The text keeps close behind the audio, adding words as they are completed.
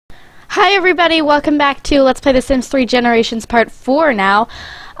Hi everybody, welcome back to Let's Play The Sims 3 Generations Part 4 now.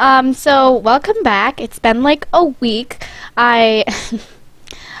 So welcome back. It's been like a week. I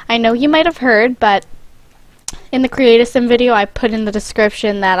know you might have heard, but in the Create a Sim video I put in the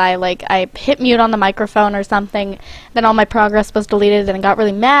description that I hit mute on the microphone or something, then all my progress was deleted and I got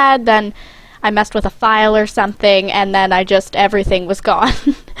really mad, then I messed with a file or something, and then everything was gone.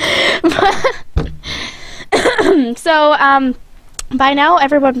 So, by now,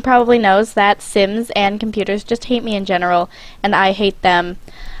 everyone probably knows that Sims and computers just hate me in general, and I hate them.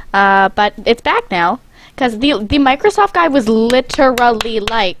 But it's back now, because the Microsoft guy was literally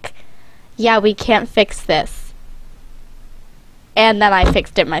like, yeah, we can't fix this. And then I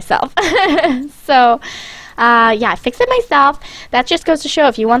fixed it myself. So, yeah, I fixed it myself. That just goes to show,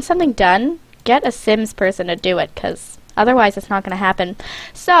 if you want something done, get a Sims person to do it, because otherwise it's not going to happen.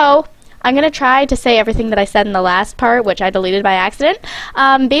 So, I'm going to try to say everything that I said in the last part, which I deleted by accident.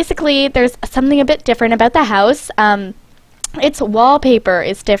 Basically, there's something a bit different about the house. Its wallpaper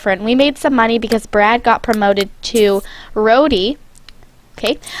is different. We made some money because Brad got promoted to roadie.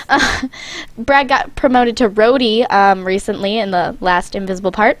 Okay. Brad got promoted to roadie recently in the last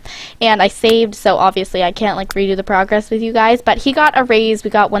invisible part, and I saved, so obviously I can't redo the progress with you guys, but he got a raise. We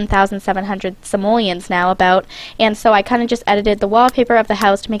got 1,700 simoleons now about, and so I kind of just edited the wallpaper of the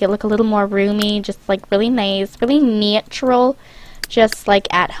house to make it look a little more roomy, just really nice, really natural, just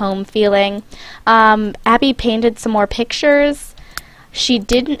at home feeling. Abbey painted some more pictures. She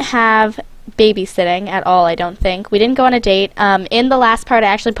didn't have babysitting at all, I don't think. We didn't go on a date. In the last part I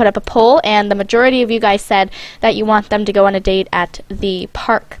actually put up a poll, and the majority of you guys said that you want them to go on a date at the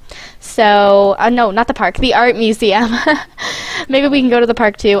park. So, no, not the park, the art museum. Maybe we can go to the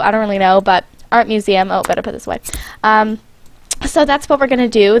park too, I don't really know, but art museum, oh, better put this away. So that's what we're going to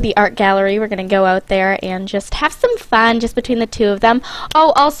do, the art gallery. We're going to go out there and just have some fun just between the two of them.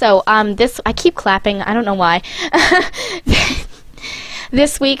 Oh, also, I keep clapping, I don't know why.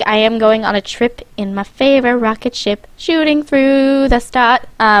 This week I am going on a trip in my favorite rocket ship, shooting through the stars.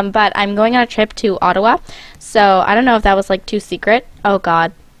 But I'm going on a trip to Ottawa, so I don't know if that was too secret. Oh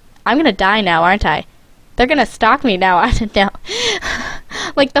God, I'm gonna die now, aren't I? They're gonna stalk me now. I don't know.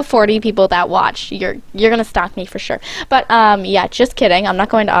 The 40 people that watch, you're gonna stalk me for sure. But yeah, just kidding. I'm not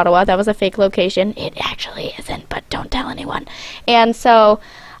going to Ottawa. That was a fake location. It actually isn't, but don't tell anyone. And so,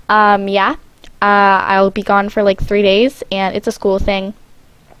 yeah, I'll be gone for 3 days, and it's a school thing.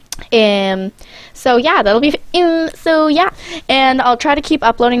 So yeah, that'll be so yeah, and I'll try to keep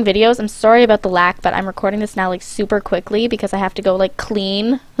uploading videos. I'm sorry about the lag, but I'm recording this now super quickly because I have to go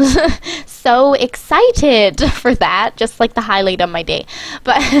clean. So excited for that, just the highlight of my day.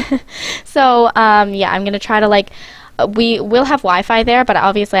 But so yeah, I'm gonna try to we will have Wi-Fi there, but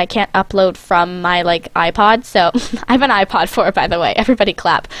obviously I can't upload from my iPod, so I have an iPod 4, by the way. Everybody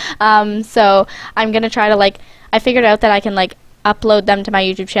clap. So I'm gonna try to I figured out that I can upload them to my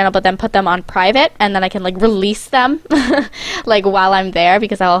YouTube channel, but then put them on private, and then I can release them while I'm there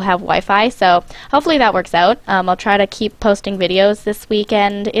because I'll have Wi-Fi. So hopefully that works out. I'll try to keep posting videos this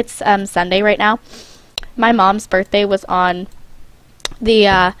weekend. It's Sunday right now. My mom's birthday was on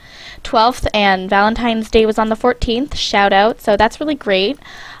the 12th, and Valentine's Day was on the 14th. Shout out. So that's really great.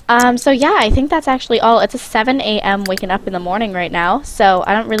 So yeah, I think that's actually all. It's a 7 a.m. waking up in the morning right now, so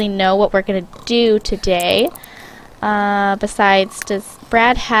I don't really know what we're gonna do today. Besides,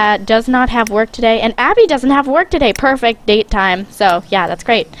 Brad does not have work today, and Abbey doesn't have work today. Perfect date time. So yeah, that's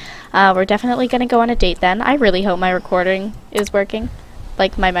great. We're definitely gonna go on a date then. I really hope my recording is working.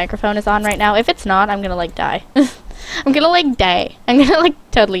 My microphone is on right now. If it's not, I'm gonna die. I'm gonna die. I'm gonna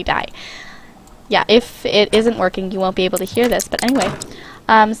totally die. Yeah, if it isn't working, you won't be able to hear this. But anyway,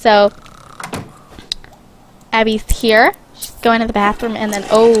 so Abby's here. She's going to the bathroom, and then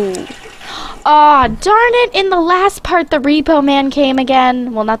aw, darn it! In the last part, the repo man came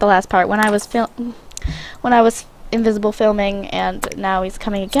again. Well, not the last part. When I was invisible filming, and now he's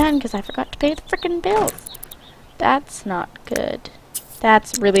coming again because I forgot to pay the frickin' bills. That's not good.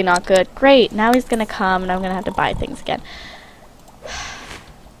 That's really not good. Great. Now he's gonna come, and I'm gonna have to buy things again.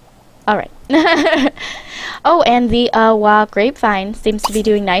 All right. Oh, and the wild grapevine seems to be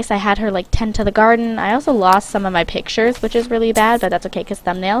doing nice. I had her tend to the garden. I also lost some of my pictures, which is really bad, but that's okay because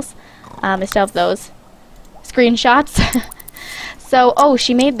thumbnails. I still have those screenshots. So, oh,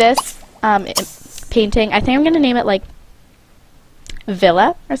 she made this painting. I think I'm gonna name it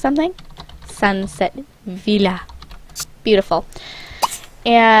Villa or something. Sunset Villa. Beautiful.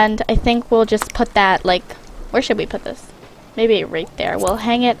 And I think we'll just put that where should we put this? Maybe right there. We'll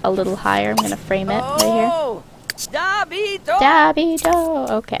hang it a little higher. I'm gonna frame it right here. Dabby-do! Dabby-do!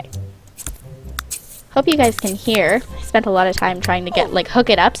 Okay. Hope you guys can hear. I spent a lot of time trying to get, like, hook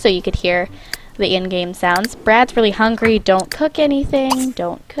it up so you could hear the in-game sounds. Brad's really hungry. Don't cook anything.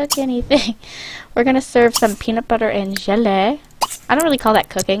 Don't cook anything. We're gonna serve some peanut butter and jelly. I don't really call that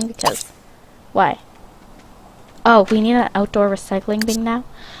cooking because... Why? Oh, we need an outdoor recycling bin now?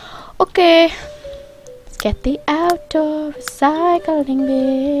 Okay. Let's get the outdoor recycling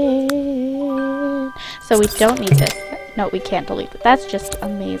bin. So we don't need this. No, we can't delete it. That's just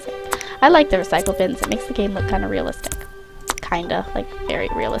amazing. I like the recycle bins. It makes the game look kind of realistic. Kinda, like, very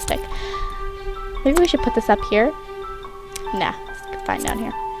realistic. Maybe we should put this up here. Nah, it's fine down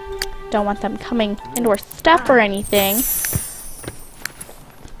here. Don't want them coming into our stuff or anything.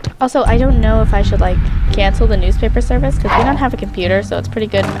 Also, I don't know if I should, like, cancel the newspaper service, because we don't have a computer, so it's pretty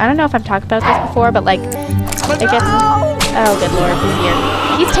good. I don't know if I've talked about this before, but, like, it gets... Oh, good lord, he's here.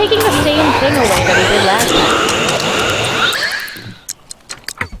 He's taking the same thing away that he did last time.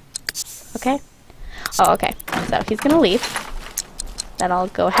 Okay. Oh, okay. So, he's gonna leave. Then I'll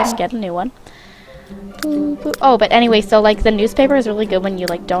go ahead and get a new one. Oh, but anyway, so, like, the newspaper is really good when you,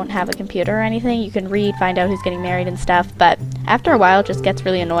 like, don't have a computer or anything. You can read, find out who's getting married and stuff, but after a while it just gets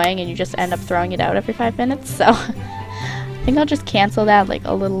really annoying and you just end up throwing it out every 5 minutes, so I think I'll just cancel that, like,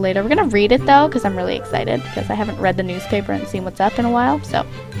 a little later. We're gonna read it, though, because I'm really excited, because I haven't read the newspaper and seen what's up in a while, so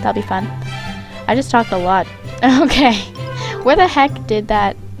that'll be fun. I just talked a lot. Okay. Where the heck did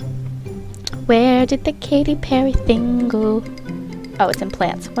that... Where did the Katy Perry thing go? Oh, it's in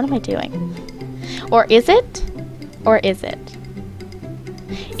plants. What am I doing? Or is it? Or is it?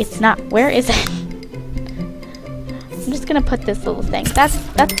 It's not. Where is it? I'm just gonna put this little thing. That's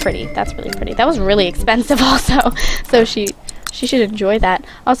pretty. That's really pretty. That was really expensive also. So she should enjoy that.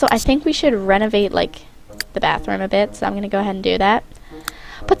 Also, I think we should renovate, like, the bathroom a bit. So I'm gonna go ahead and do that.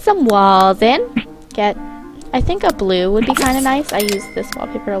 Put some walls in. Get... I think a blue would be kind of nice. I use this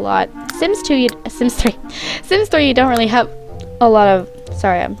wallpaper a lot. Sims 3, Sims 3, you don't really have a lot of...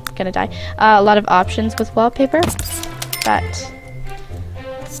 Sorry, I'm gonna die. A lot of options with wallpaper, but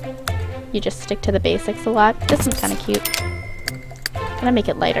you just stick to the basics a lot. This one's kind of cute. I'm gonna make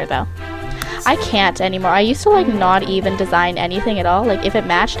it lighter though. I can't anymore. I used to, like, not even design anything at all. Like, if it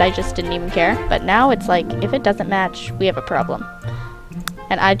matched, I just didn't even care. But now it's like, if it doesn't match, we have a problem.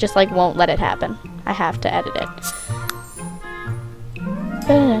 And I just, like, won't let it happen. I have to edit it.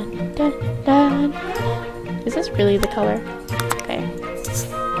 Is this really the color? Okay.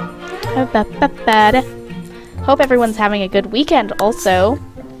 Hope everyone's having a good weekend also.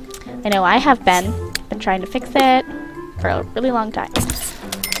 I know I have been trying to fix it for a really long time.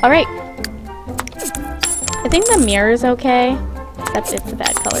 Alright. I think the mirror's okay. Except it's a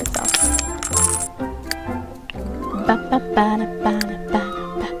bad color, so.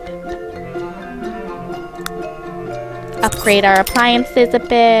 Upgrade our appliances a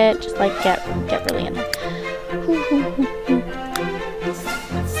bit. Just, like, get really in there.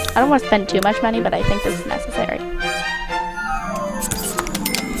 I don't want to spend too much money, but I think this is necessary.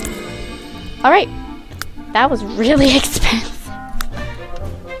 Alright. That was really expensive.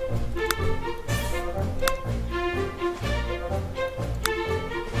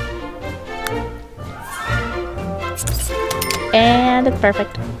 And it's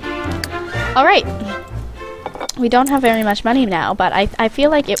perfect. Alright. We don't have very much money now, but I feel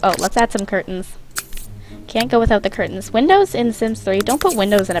like it... Oh, let's add some curtains. Can't go without the curtains. Windows in Sims 3, don't put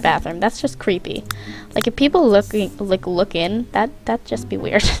windows in a bathroom. That's just creepy. Like, if people look in, that'd just be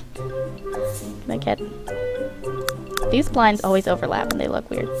weird. Can I get... These blinds always overlap and they look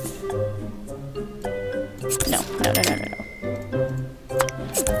weird. No.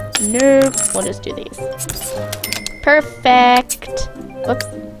 Nope. We'll just do these. Perfect. Whoops.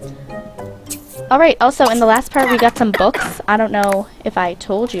 Alright, also in the last part we got some books. I don't know if I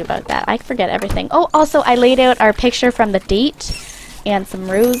told you about that. I forget everything. Oh, also I laid out our picture from the date and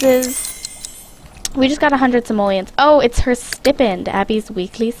some roses. We just got 100 simoleons. Oh, it's her stipend. Abby's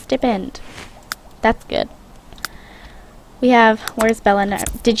weekly stipend. That's good. We have... Where's Bella now?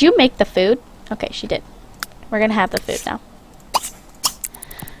 Did you make the food? Okay, she did. We're gonna have the food now.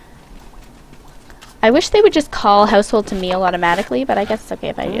 I wish they would just call household to meal automatically, but I guess it's okay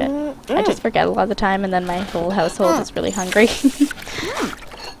if I do it. I just forget a lot of the time, and then my whole household is really hungry.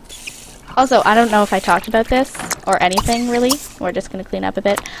 Also, I don't know if I talked about this, or anything, really. We're just going to clean up a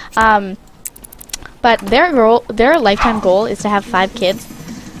bit. But their lifetime goal is to have 5 kids.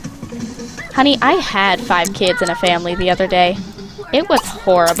 Honey, I had 5 kids in a family the other day. It was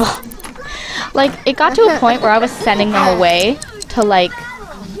horrible. Like, it got to a point where I was sending them away to, like,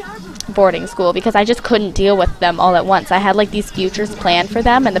 boarding school because I just couldn't deal with them all at once. I had, like, these futures planned for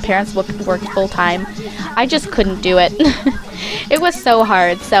them, and the parents worked full time. I just couldn't do it. It was so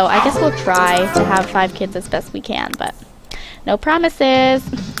hard, so I guess we'll try to have 5 kids as best we can, but no promises.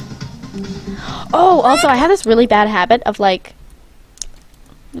 Oh, also, I have this really bad habit of, like,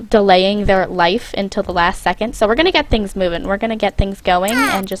 delaying their life until the last second, so we're gonna get things moving. We're gonna get things going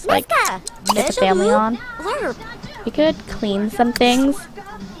and just, like, get the family on. We could clean some things.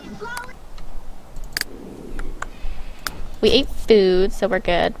 We ate food, so we're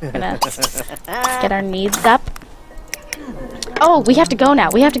good. We're gonna get our needs up. Oh, we have to go now.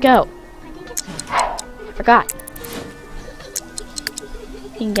 We have to go. Forgot.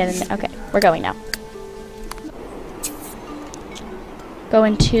 You can get in there. Okay, we're going now.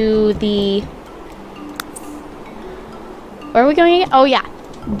 Going to the... Where are we going again? Oh, yeah.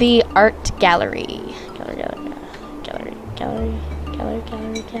 The art gallery.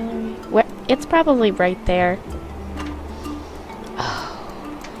 Gallery. Where? It's probably right there. Oh,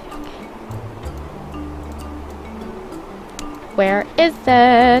 okay. Where is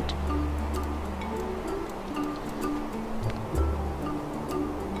it?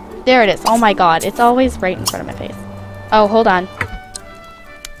 There it is. Oh my god. It's always right in front of my face. Oh, hold on.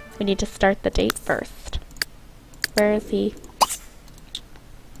 We need to start the date first. Where is he?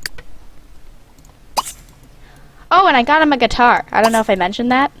 Oh, and I got him a guitar. I don't know if I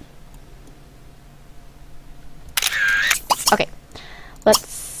mentioned that. Okay.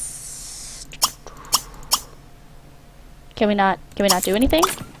 Let's... Can we not do anything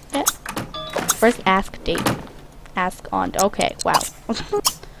yet? Where's ask date? Ask on... Okay, wow.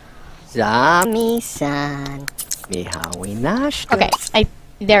 Zami-san. Okay,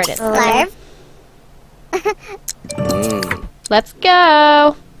 there it is. Okay. Let's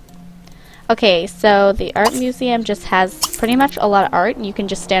go! Okay, so the art museum just has pretty much a lot of art, and you can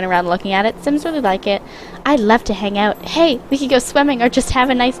just stand around looking at it. Sims really like it. I'd love to hang out. Hey, we could go swimming or just have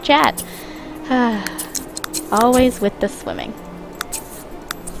a nice chat. Always with the swimming.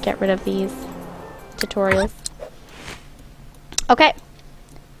 Get rid of these tutorials. Okay.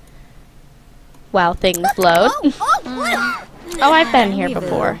 While things load. Oh, I've been here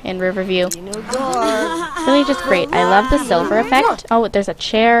before in Riverview. Really just great. I love the silver effect. Oh, there's a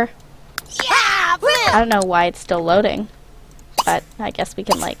chair. I don't know why it's still loading, but I guess we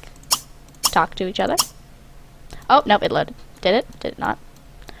can, like, talk to each other. Oh, nope, it loaded. Did it? Did it not?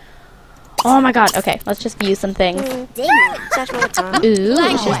 Oh my god, okay, let's just view some things. Ooh,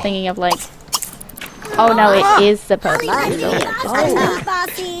 it's just thinking of, like... Oh no, it is supposed to be silver. She's like,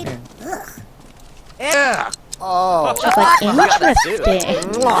 interesting.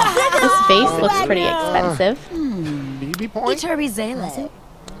 This vase looks pretty expensive.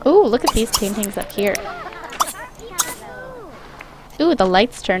 Ooh, look at these paintings up here. Ooh, the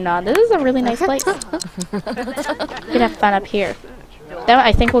lights turned on. This is a really nice place. We can have fun up here. Then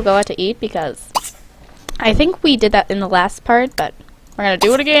I think we'll go out to eat because I think we did that in the last part, but we're gonna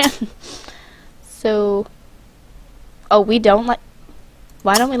do it again. So, oh, we don't like.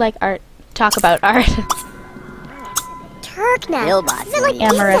 Why don't we like art? Talk about art.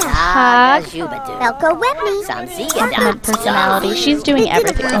 Amorous hug. Compliment personality. She's doing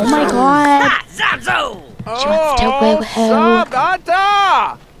everything. Oh my god. She wants to woo-hoo.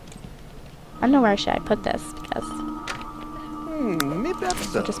 I don't know where should I put this because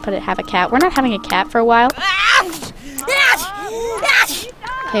we'll just put it. Have a cat. We're not having a cat for a while.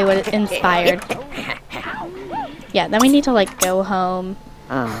 Okay, what is inspired? Yeah, then we need to like go home.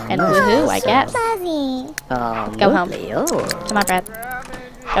 And woohoo, I guess. Go home. Come on, Brad.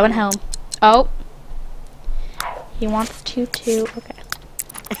 Going home. Oh. He wants to too. Okay.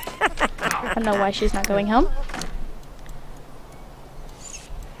 I don't know why she's not going home.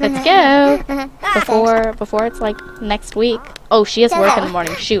 Let's go. Before it's like next week. Oh, she has work in the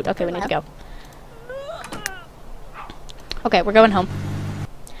morning. Shoot. Okay, we need to go. Okay, we're going home.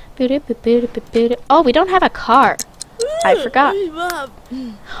 Oh, we don't have a car. I forgot.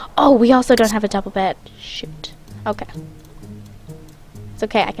 Oh, we also don't have a double bed. Shoot. Okay. It's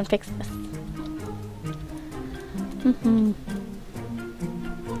okay, I can fix this.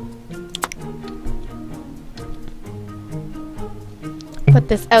 Put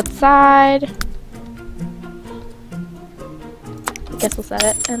this outside. I guess we'll set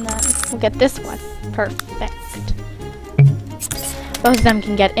it, and then we'll get this one. Perfect. Both of them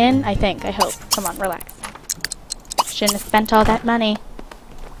can get in, I think. I hope. Come on, relax. Shouldn't have spent all that money.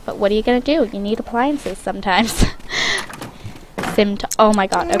 But what are you gonna do? You need appliances sometimes. Oh my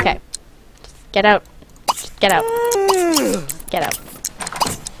god, okay. Just get out. Just get out. Get out.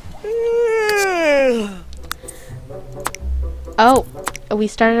 Oh, we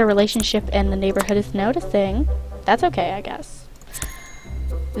started a relationship and the neighborhood is noticing. That's okay, I guess.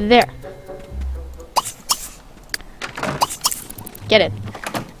 There. Get it.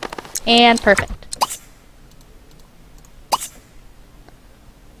 And perfect.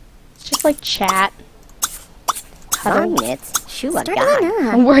 It's just like chat. Song nits. Shua God.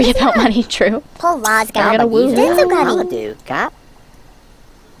 Don't worry about money, true. Polaz We're gonna woo. do Kap.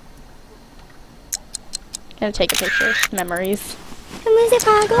 Gonna take a picture. Memories. Oh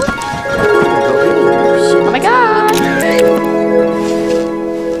Oh my god!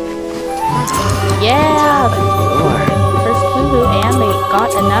 Yeah! First woohoo, and they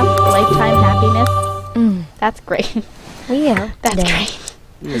got enough lifetime happiness. That's great. Yeah. That's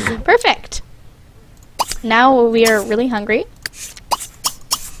great. Perfect! Now we are really hungry.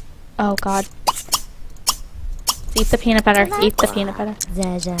 Oh god. Eat the peanut butter. Eat the peanut butter.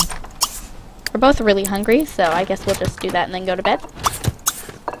 We're both really hungry, so I guess we'll just do that and then go to bed.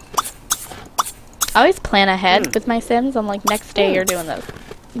 I always plan ahead with my Sims. I'm like, next day you're doing this.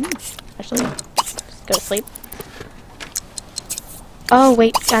 Actually, just go to sleep. Oh,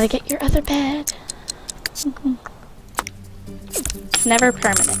 wait. Gotta get your other bed. It's never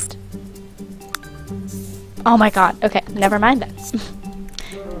permanent. Oh my god. Okay, never mind then.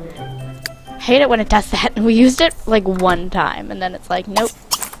 Hate it when it does that. We used it like one time, and then it's like, nope,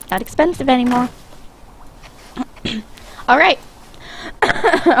 not expensive anymore. Alright.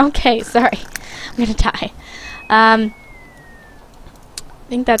 Okay, sorry. I'm gonna die. I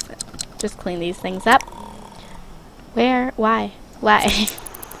think that's it. Just clean these things up. Where? Why? Why?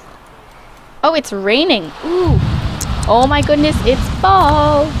 Oh, it's raining. Ooh. Oh my goodness, it's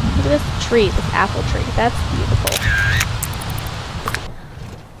fall. Look at this tree, this apple tree. That's beautiful.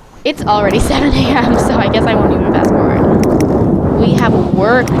 It's already 7 a.m., so I guess I won't even fast forward. We have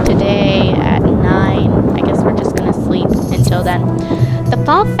work today at 9. I guess we're just gonna sleep until then. The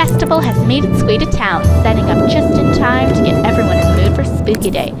Fall Festival has made its way to town, setting up just in time to get everyone in the mood for Spooky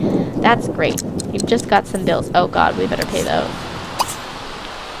Day. That's great. We've just got some bills. Oh god, we better pay those.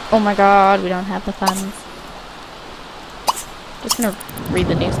 Oh my god, we don't have the funds. Just gonna read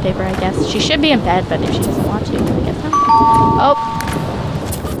the newspaper, I guess. She should be in bed, but if she doesn't want to, I guess not. Oh!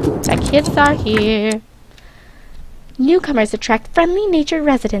 The kids are here. Newcomers attract friendly natured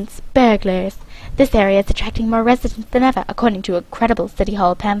residents, burglars. This area is attracting more residents than ever, according to a credible City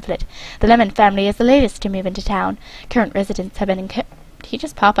Hall pamphlet. The Lemon family is the latest to move into town. Current residents have been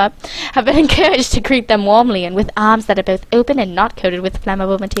have been encouraged to greet them warmly and with arms that are both open and not coated with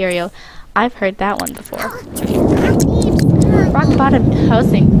flammable material. I've heard that one before. Rock bottom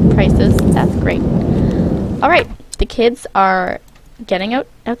housing prices. That's great. Alright, the kids are getting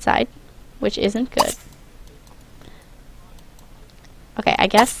outside, which isn't good. Okay, I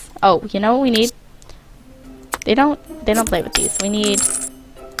guess. Oh, you know what we need? They don't play with these. We need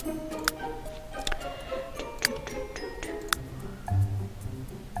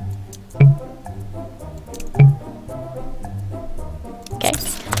okay.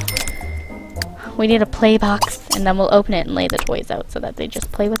 We need a play box, and then we'll open it and lay the toys out so that they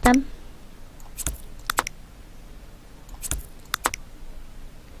just play with them.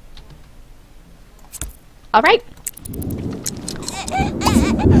 Alright.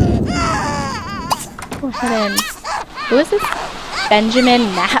 Go ahead and... Who is this? Benjamin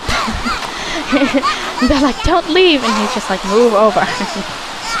Knapp. They're like, don't leave! And he's just like, move over.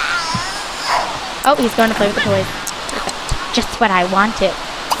 Oh, he's going to play with the toys. Perfect. Just what I wanted.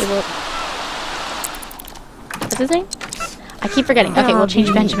 We will... What's his name? I keep forgetting. Okay, we'll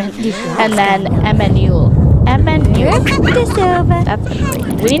change Benjamin. And then Emmanuel. Emmanuel? That's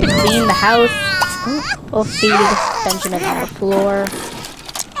great. We need to clean the house. We'll feed Benjamin on the floor.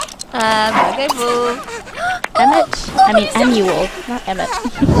 Emmett? I mean Emmuel, not Emmett.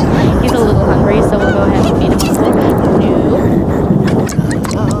 He's a little hungry, so we'll go ahead and feed him something.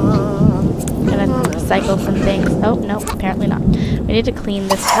 No. Gonna recycle some things. Oh, no, apparently not. We need to clean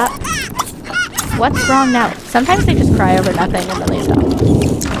this up. What's wrong now? Sometimes they just cry over nothing and then they stop.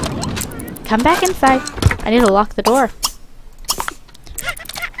 Come back inside. I need to lock the door.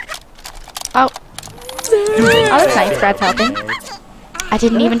 Oh. Oh, that's nice. Brad's helping. I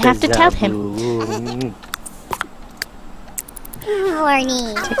didn't even have to tell him.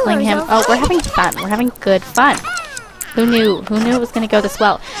 Tickling him. Oh, we're having fun. We're having good fun. Who knew? Who knew it was going to go this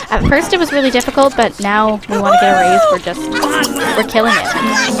well? At first it was really difficult, but now we want to get a raise. We're killing it.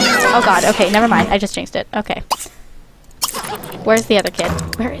 Oh god, okay, never mind. I just jinxed it. Okay. Where's the other kid?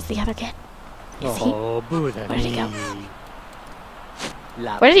 Where is the other kid? Is he? Where did he go?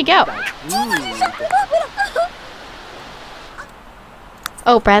 Where did he go?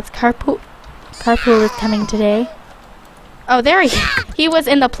 Oh, Brad's carpool is coming today. Oh, there he was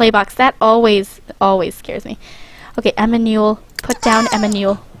in the play box. That always scares me. Okay, Emmanuel. Put down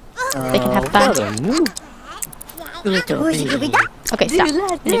Emmanuel. They can have fun. Okay, stop.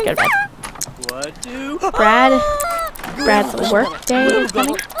 I need to go to bed. Brad's work day is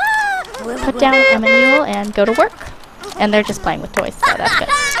coming. Put down Emmanuel and go to work. And they're just playing with toys, so that's good.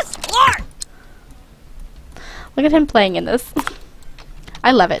 Look at him playing in this.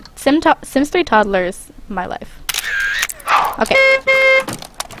 I love it. Sims 3 toddlers, my life. Okay.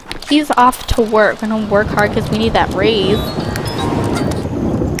 He's off to work. We're gonna work hard because we need that raise.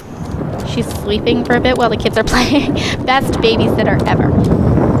 She's sleeping for a bit while the kids are playing. Best babysitter ever.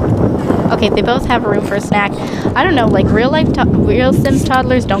 Okay, they both have room for a snack. I don't know, like real Sims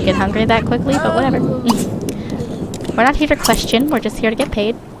toddlers don't get hungry that quickly, but whatever. We're not here to question, we're just here to get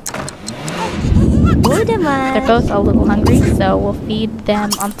paid. They're both a little hungry, so we'll feed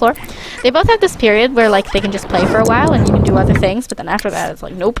them on the floor. They both have this period where like they can just play for a while and you can do other things, but then after that it's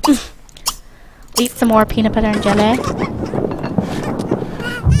like, nope. Eat some more peanut butter and jelly.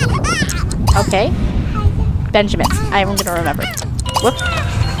 Okay. Benjamin. I'm gonna remember. Whoop.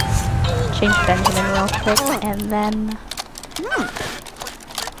 Change Benjamin real quick, and then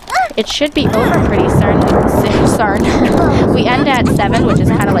it should be over pretty soon. We end at 7, which is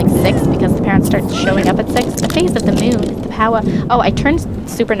kind of like 6 because the parents start showing up at 6. The phase of the moon is the power. Oh, I turned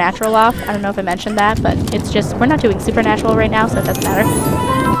Supernatural off. I don't know if I mentioned that, but it's just, we're not doing Supernatural right now, so it doesn't matter.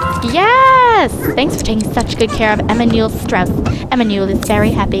 Yes! Thanks for taking such good care of Emmanuel Strauss. Emmanuel is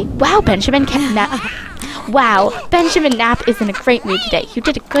very happy. Wow, Benjamin Wow, Benjamin Knapp is in a great mood today. You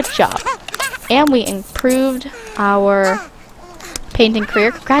did a good job. And we improved our painting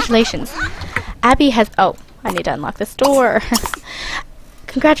career. Congratulations. Abbey has... Oh, I need to unlock this door.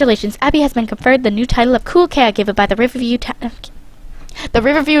 Congratulations. Abbey has been conferred the new title of Cool Caregiver by the Riverview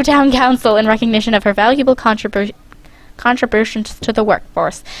Town Council in recognition of her valuable contributions to the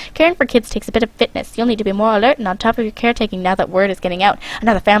workforce. Caring for kids takes a bit of fitness. You'll need to be more alert and on top of your caretaking now that word is getting out.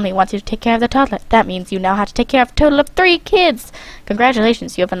 Another family wants you to take care of the toddler. That means you now have to take care of a total of 3 kids.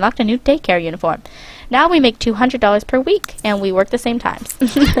 Congratulations, you have unlocked a new daycare uniform. Now we make $200 per week, and we work the same times.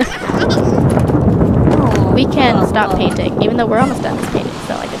 We can stop painting, even though we're almost done with painting,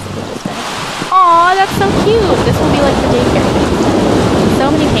 so I guess we can just finish. Aw, that's so cute! This will be like the daycare.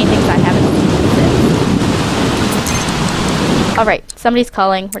 So many paintings I haven't seen. Alright, somebody's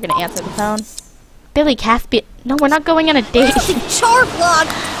calling. We're gonna answer the phone. Billy Caspian. No, we're not going on a date.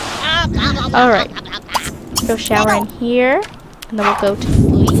 Alright. Go shower in here. And then we'll go to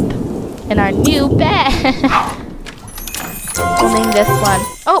sleep in our new bed. We'll name this one.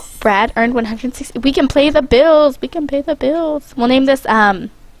 Oh, Brad earned 160. We can pay the bills. We can pay the bills. We'll name this,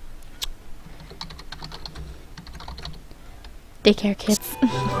 Daycare Kids.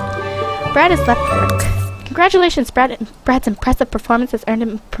 Brad has left work. Congratulations, Brad. Brad's impressive performance has earned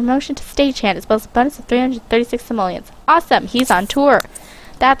him a promotion to stagehand as well as a bonus of 336 simoleons. Awesome. He's on tour.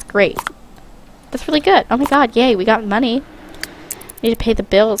 That's great. That's really good. Oh my god, yay. We got money. Need to pay the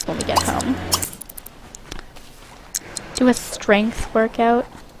bills when we get home. Do a strength workout.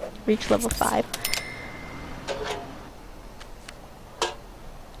 Reach level 5.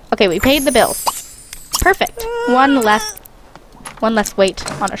 Okay, we paid the bills. Perfect. One less weight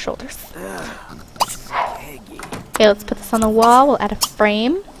on our shoulders. Okay, let's put this on the wall. We'll add a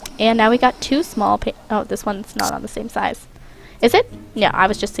frame. And now we got 2 small oh, this one's not on the same size. Is it? No, I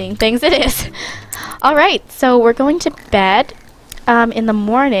was just seeing things. It is. Alright, so we're going to bed. In the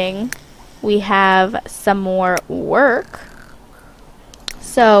morning, we have some more work.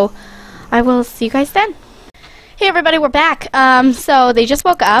 So, I will see you guys then. Hey everybody, we're back. So they just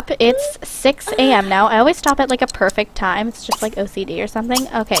woke up. It's 6 a.m. now. I always stop at like a perfect time. It's just like OCD or something.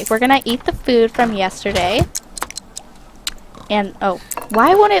 Okay, we're gonna eat the food from yesterday. And, oh,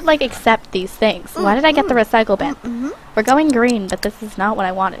 why won't it like accept these things? Why did I get the recycle bin? We're going green, but this is not what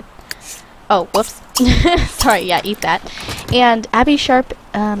I wanted. Oh, whoops. Sorry, yeah, eat that. And Abbey is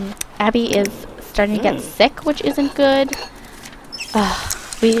starting to get sick, which isn't good.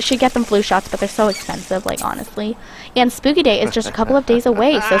 We should get them flu shots, but they're so expensive, like, honestly. And Spooky Day is just a couple of days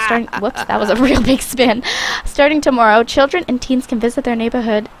away, so whoops, that was a real big spin. Starting tomorrow, children and teens can visit their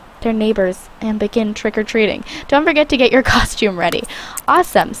neighbors, and begin trick-or-treating. Don't forget to get your costume ready.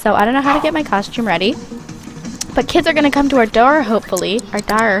 Awesome, so I don't know how to get my costume ready, but kids are gonna come to our door, hopefully. Our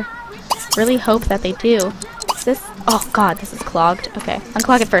door. Really hope that they do. Is this? Oh god, this is clogged. Okay,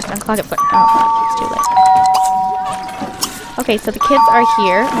 unclog it first. Unclog it first. Oh, it's too late. Okay, so the kids are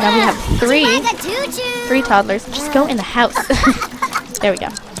here. Now we have three toddlers. Just go in the house. There we go.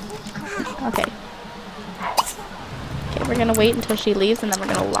 Okay. Okay, we're gonna wait until she leaves, and then we're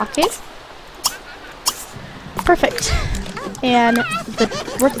gonna lock it. Perfect. And the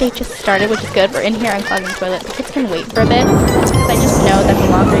workday just started, which is good. We're in here unclogging the toilet. The kids can wait for a bit, because I just know that the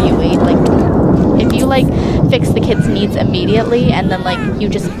longer you wait, like, it if you like fix the kids' needs immediately and then like you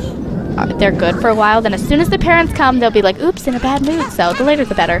just they're good for a while, then as soon as the parents come, they'll be like, oops, in a bad mood. So the later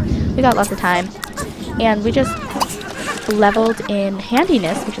the better. We got lots of time, and we just leveled in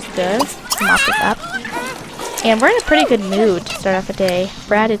handiness, which is good. Mop this up. And we're in a pretty good mood to start off the day.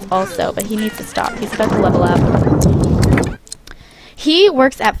 Brad is also, but he needs to stop. He's about to level up. He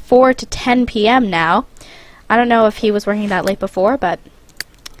works at 4 to 10 p.m. now. I don't know if he was working that late before, but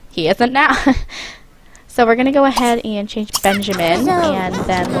he isn't now. So we're going to go ahead and change Benjamin, and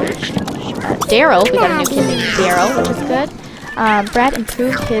then we'll change Daryl. We got a new kid named Daryl, which is good. Brad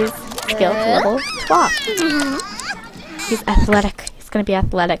improved his skill to level 12. He's athletic. He's going to be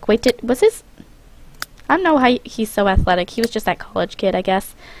athletic. Wait, was his... I don't know how he's so athletic. He was just that college kid, I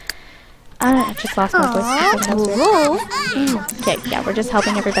guess. I just lost my voice. Okay, yeah, we're just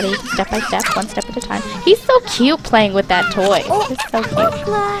helping everybody step by step, one step at a time. He's so cute playing with that toy. He's so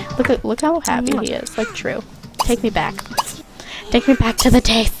cute. Look how happy he is. Like, true. Take me back. Take me back to the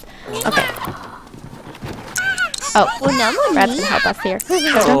days. Okay. Oh, Brad's gonna help us here. So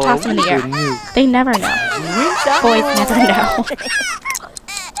don't toss them in the air. They never know. Boys never know.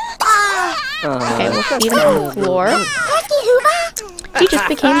 Okay, we'll feed him on the floor. He just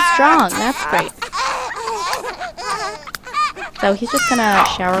became strong. That's great. So he's just gonna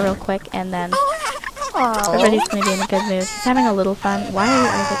shower real quick, and then everybody's gonna be in a good mood. He's having a little fun. Why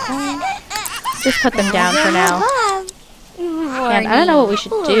are they crying? Just put them down for now. And I don't know what we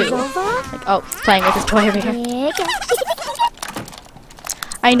should do. Like, oh, he's playing with his toy over here.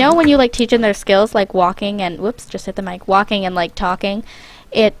 I know when you like teach them their skills, like walking and whoops, just hit the mic. Walking and like talking.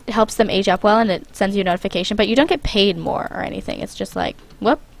 It helps them age up well, and it sends you a notification, but you don't get paid more or anything. It's just like,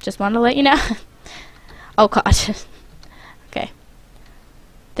 whoop, just wanted to let you know. Oh, God. Okay.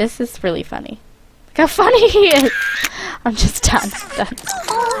 This is really funny. Look how funny he is. I'm just done.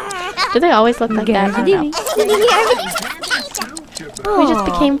 Do they always look like that? I don't know. We just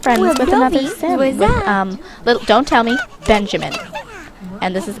became friends with another sim. With, don't tell me, Benjamin.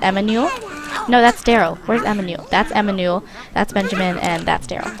 And this is Emmanuel. No, that's Daryl. Where's Emmanuel? That's Emmanuel, that's Benjamin, and that's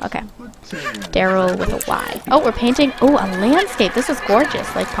Daryl. Okay. Daryl with a Y. Oh, we're painting, a landscape. This is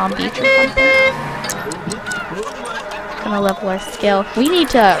gorgeous, like Palm Beach or something. Gonna level our skill. We need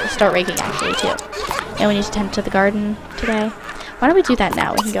to start raking, actually, too. And we need to tend to the garden today. Why don't we do that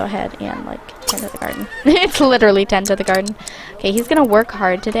now? We can go ahead and, like, tend to the garden. It's literally tend to the garden. Okay, he's gonna work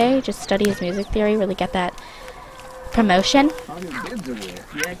hard today. Just study his music theory, really get that promotion.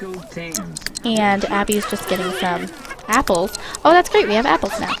 And Abby's just getting some apples. Oh, that's great. We have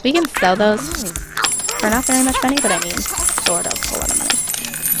apples now. We can sell those for not very much money, but I mean, sort of a lot of money.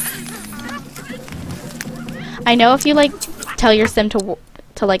 I know if you like tell your sim to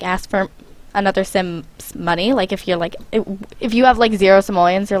like ask for another sim's money, like if you're like if you have like 0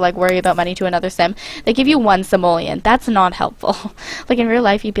 simoleons, you're like worry about money to another sim, they give you 1 simoleon. That's not helpful. Like in real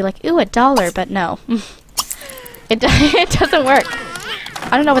life, you'd be like, ooh, $1, but no. It doesn't work.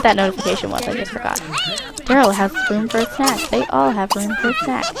 I don't know what that notification was. I just forgot. Daryl has room for a snack. They all have room for a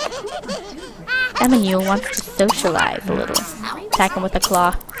snack. Emmanuel wants to socialize a little. Attack him with a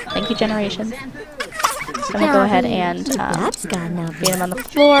claw. Thank you, Generations. I'm gonna go ahead and beat him on the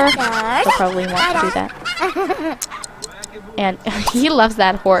floor. He'll probably want to do that. And he loves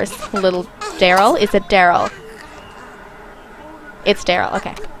that horse, little Daryl. Is it Daryl? It's Daryl.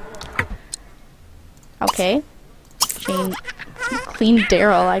 Okay. Okay. Clean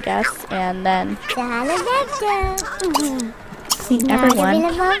Daryl, I guess, and then clean everyone.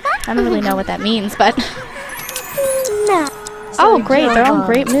 I don't really know what that means, but oh, great! They're all in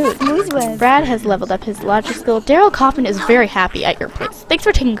great mood. Brad has leveled up his logic skill. Daryl Coffin is very happy at your place. Thanks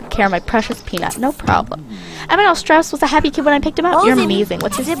for taking care of my precious peanut. No problem. Emmanuel Strauss was a happy kid when I picked him up. You're amazing.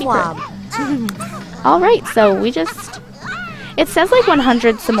 What's his secret? All right, so we just. It says like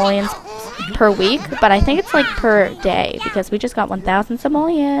 100 simoleons per week, but I think it's like per day because we just got 1,000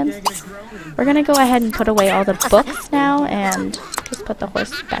 simoleons. We're gonna go ahead and put away all the books now and just put the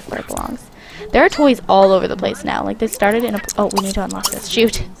horse back where it belongs. There are toys all over the place now. Like they started in a... Oh, we need to unlock this.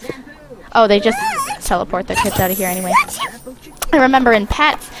 Shoot. Oh, they just teleport their kids out of here anyway. I remember in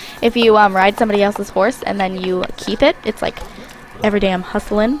Pets, if you ride somebody else's horse and then you keep it, it's like every day I'm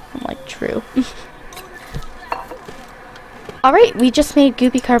hustling. I'm like, true. Alright, we just made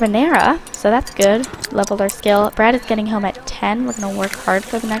Goopy Carbonara, so that's good. Leveled our skill. Brad is getting home at 10. We're going to work hard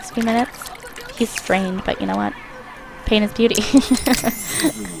for the next few minutes. He's strained, but you know what? Pain is beauty.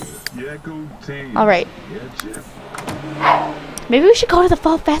 Alright. Maybe we should go to the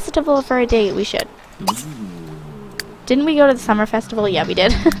Fall Festival for a date. We should. Didn't we go to the Summer Festival? Yeah, we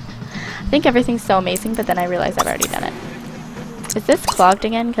did. I think everything's so amazing, but then I realized I've already done it. Is this clogged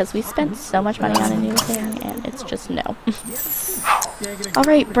again? Because we spent so much money on a new thing, and it's just no.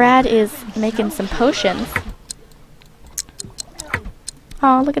 Alright, Brad is making some potions.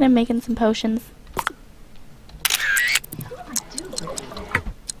 Oh, look at him making some potions.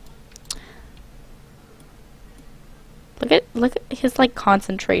 Look at his, like,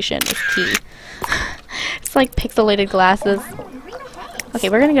 concentration is key. It's like pixelated glasses. Okay,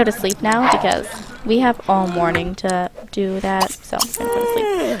 we're gonna go to sleep now because we have all morning to do that, so I'm gonna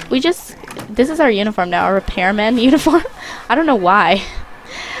go to sleep. This is our uniform now, our repairman uniform. I don't know why.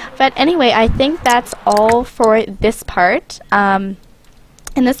 But anyway, I think that's all for this part.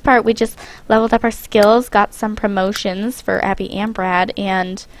 In this part, we just leveled up our skills, got some promotions for Abbey and Brad,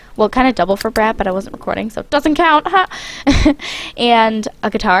 and, well, kind of double for Brad, but I wasn't recording, so it doesn't count, huh? And a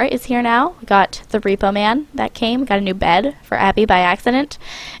guitar is here now. We got the Repo Man that came, got a new bed for Abbey by accident,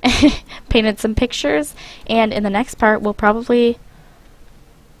 painted some pictures, and in the next part, we'll probably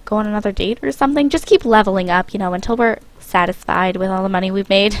go on another date or something. Just keep leveling up, you know, until we're satisfied with all the money we've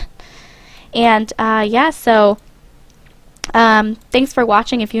made. And, yeah, so... thanks for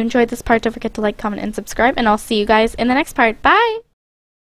watching. If you enjoyed this part, don't forget to like, comment, and subscribe, and I'll see you guys in the next part. Bye!